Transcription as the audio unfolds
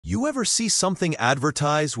You ever see something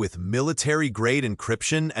advertised with military-grade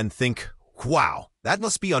encryption and think, wow, that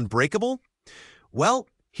must be unbreakable? Well,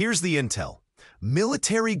 here's the intel.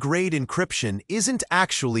 Military-grade encryption isn't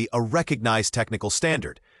actually a recognized technical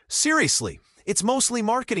standard. Seriously, it's mostly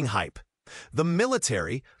marketing hype. The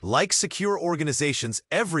military, like secure organizations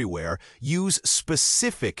everywhere, use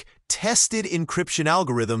specific, tested encryption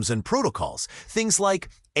algorithms and protocols, things like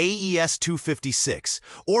AES 256,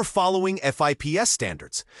 or following FIPS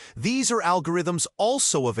standards. These are algorithms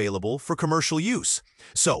also available for commercial use.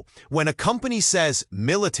 So, when a company says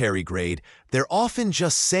military grade, they're often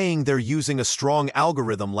just saying they're using a strong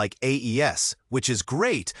algorithm like AES, which is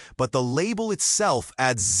great, but the label itself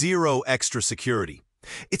adds zero extra security.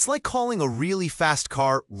 It's like calling a really fast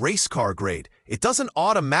car race car grade. It doesn't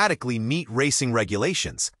automatically meet racing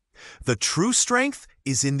regulations. The true strength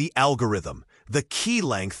is in the algorithm, the key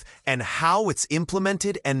length, and how it's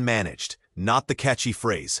implemented and managed, not the catchy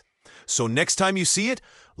phrase. So next time you see it,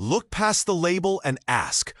 look past the label and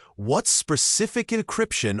ask, what specific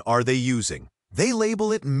encryption are they using? They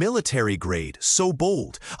label it military grade, so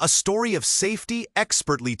bold, a story of safety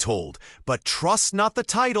expertly told. But trust not the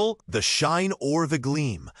title, the shine or the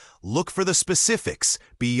gleam. Look for the specifics,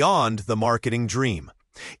 beyond the marketing dream.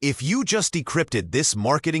 If you just decrypted this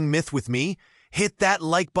marketing myth with me, hit that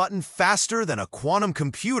like button faster than a quantum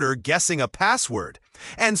computer guessing a password.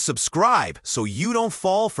 And subscribe so you don't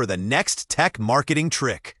fall for the next tech marketing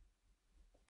trick.